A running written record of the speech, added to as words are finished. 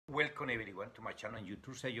Welcome everyone to my channel on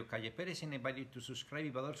YouTube. Sergio Calle Perez, and I invite you to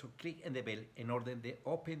subscribe, but also click on the bell in order to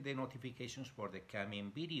open the notifications for the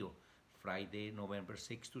coming video. Friday, November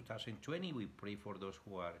 6, 2020. We pray for those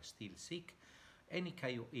who are still sick, any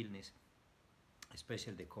kind of illness,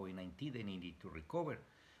 especially the COVID-19, they need to recover.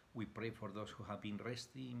 We pray for those who have been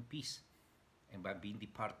resting in peace and have been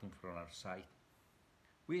departing from our side.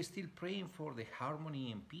 We are still praying for the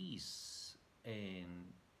harmony and peace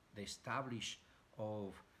and the establish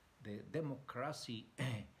of the democracy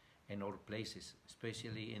in our places,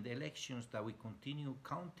 especially in the elections, that we continue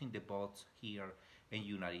counting the votes here in the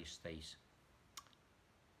United States.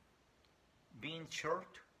 Being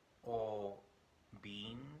short or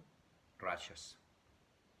being righteous.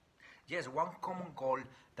 Yes, one common goal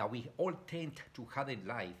that we all tend to have in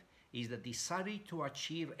life is the desire to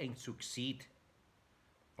achieve and succeed.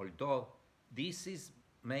 Although this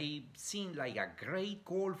may seem like a great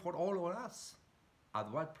goal for all of us, at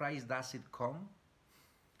what price does it come?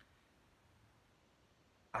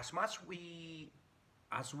 As much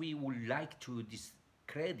as we would like to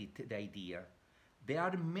discredit the idea, there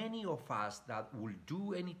are many of us that will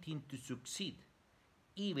do anything to succeed,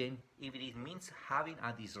 even if it means having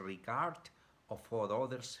a disregard of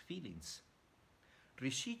others' feelings.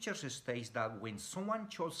 Researchers state that when someone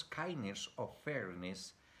shows kindness or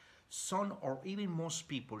fairness, some or even most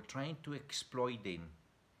people trying to exploit them.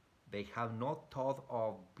 They have not thought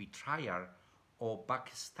of betrayal or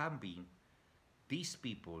backstabbing. These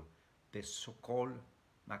people, the so-called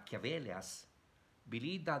Machiavellians,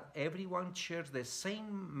 believe that everyone shares the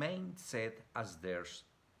same mindset as theirs.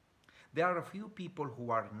 There are a few people who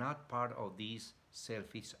are not part of these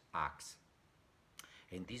selfish acts.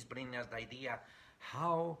 And this brings us the idea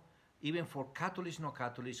how even for Catholics, no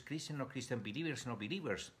Catholics, Christian, no Christian, believers, no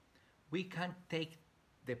believers, we can take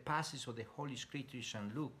the passage of the Holy Scriptures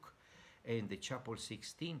and look in the chapter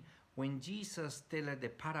 16, when Jesus tells the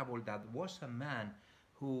parable that was a man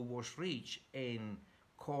who was rich and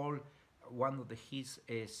called one of his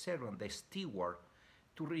servants, the steward,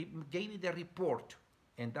 to give the report,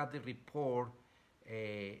 and that the report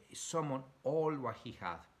summoned all what he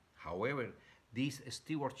had. However, this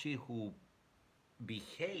stewardship who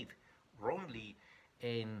behaved wrongly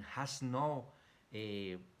and has no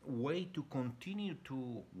way to continue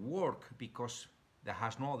to work because that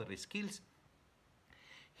has no other skills,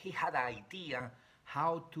 he had an idea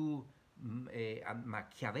how to,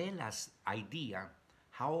 Machiavelli's idea,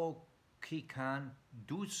 how he can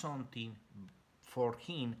do something for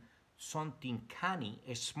him, something cunning,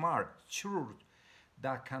 smart, shrewd,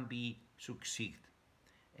 that can be succeed.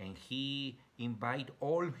 And he invite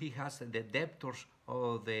all he has, the debtors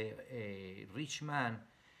of the rich man,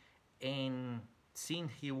 and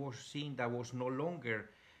since he was seen that was no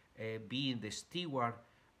longer being the steward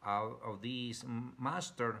of this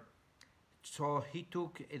master, so he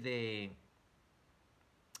took the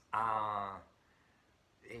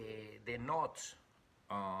notes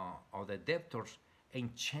of the debtors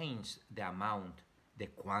and changed the amount, the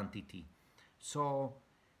quantity. So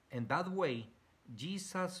in that way,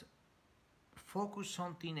 Jesus focused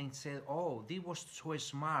something and said, oh, this was so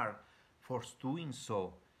smart for doing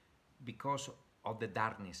so because of the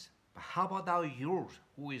darkness. But how about yours,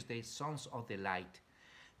 who is the sons of the light?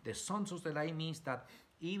 The sons of the light means that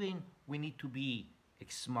even we need to be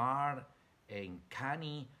smart and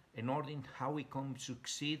cunning in order how we can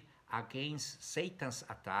succeed against Satan's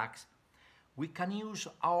attacks. We can use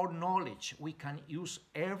our knowledge, we can use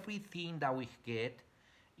everything that we get,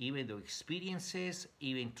 even the experiences,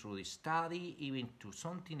 even through the study, even to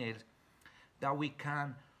something else, that we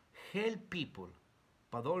can help people,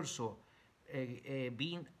 but also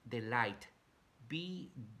being the light,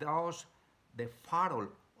 be those the funnel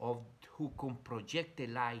of who can project the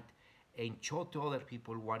light and show to other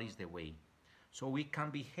people what is the way. So we can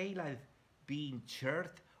behave like being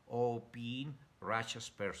church or being righteous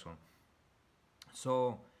person.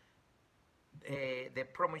 So the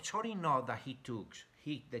promissory note that he took,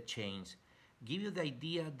 the change, give you the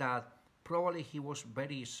idea that probably he was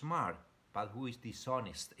very smart, but who is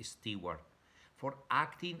dishonest steward for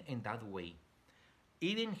acting in that way.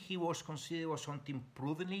 Even he was considered something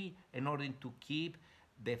prudently in order to keep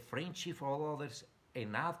the friendship of others,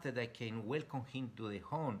 and after they can welcome him to the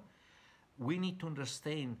home. We need to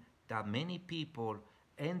understand that many people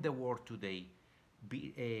in the world today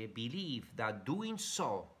believe that doing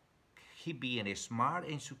so, he being smart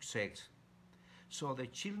and success. So the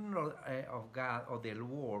children of God, of the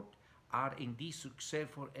Lord, are indeed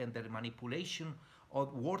successful in their manipulation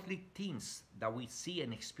of worldly things that we see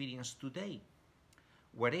and experience today.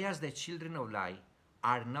 Whereas the children of light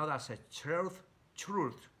are not as a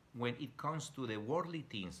truth when it comes to the worldly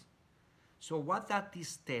things. So what does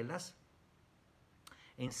this tell us?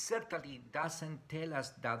 And certainly doesn't tell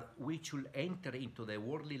us that we should enter into the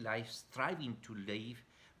worldly life striving to live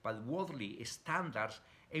by worldly standards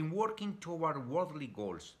and working toward worldly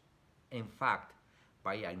goals. In fact,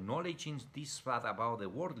 by acknowledging this fact about the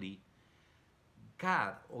worldly,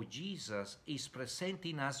 God or Jesus is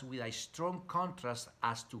presenting us with a strong contrast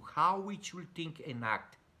as to how we should think and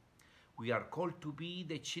act. We are called to be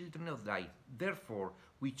the children of light. Therefore,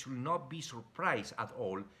 we should not be surprised at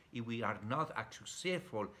all if we are not as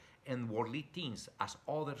successful in worldly things as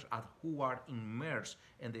others who are immersed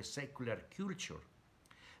in the secular culture.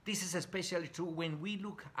 This is especially true when we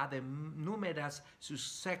look at the numerous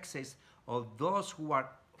successes of those who are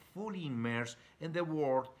fully immersed in the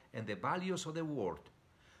world and the values of the world.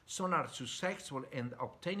 Some are successful in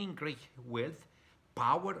obtaining great wealth,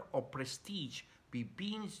 power, or prestige by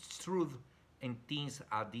being shrewd in things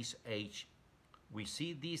at this age. We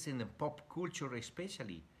see this in the pop culture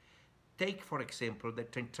especially. Take, for example, the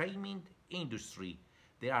entertainment industry.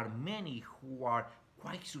 There are many who are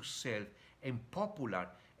quite successful and popular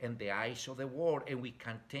in the eyes of the world, and we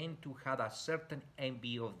can tend to have a certain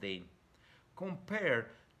envy of them. Compare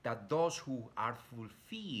that those who are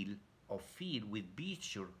fulfilled or filled with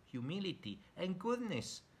virtue, humility, and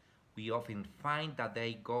goodness, we often find that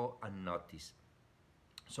they go unnoticed.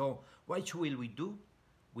 So what will we do?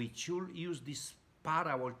 We should use this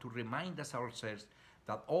parable to remind us ourselves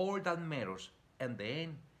that all that matters in the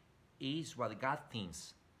end is what God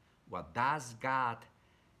thinks. What does God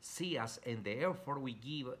see us, and the effort we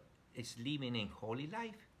give is living a holy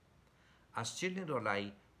life? As children of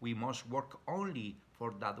light, we must work only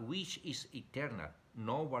for that which is eternal,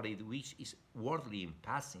 not what which is worldly and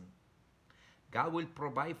passing. God will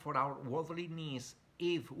provide for our worldly needs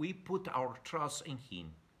if we put our trust in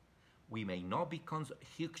Him. We may not become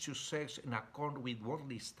huge success in accord with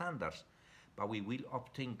worldly standards, but we will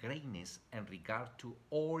obtain greatness in regard to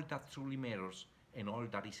all that truly matters and all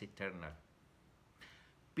that is eternal.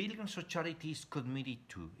 Pilgrims of Charity is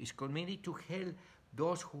committed to help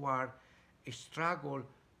those who are struggle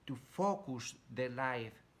to focus their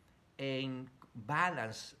life and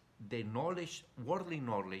balance the knowledge, worldly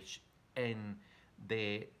knowledge, and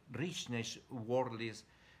the richness worldly,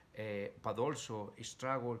 but also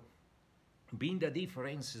struggle being the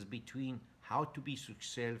differences between how to be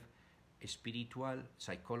successful, spiritual,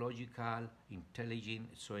 psychological, intelligent,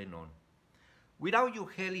 so on. Without your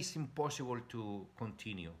help, it's impossible to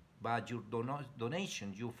continue. But your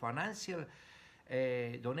donation, your financial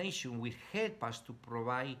donation will help us to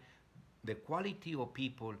provide the quality of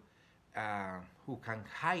people who can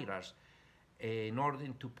hire us in order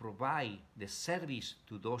to provide the service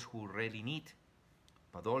to those who really need.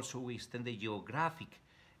 But also we extend the geographic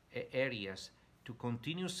areas to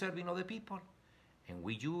continue serving other people. And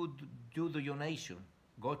when you do the donation,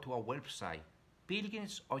 go to our website,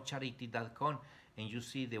 pilgrimsofcharity.com, and you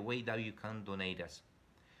see the way that you can donate us.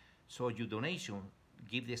 So your donation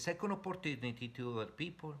give the second opportunity to other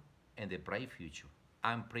people and a bright future.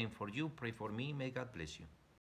 I'm praying for you. Pray for me. May God bless you.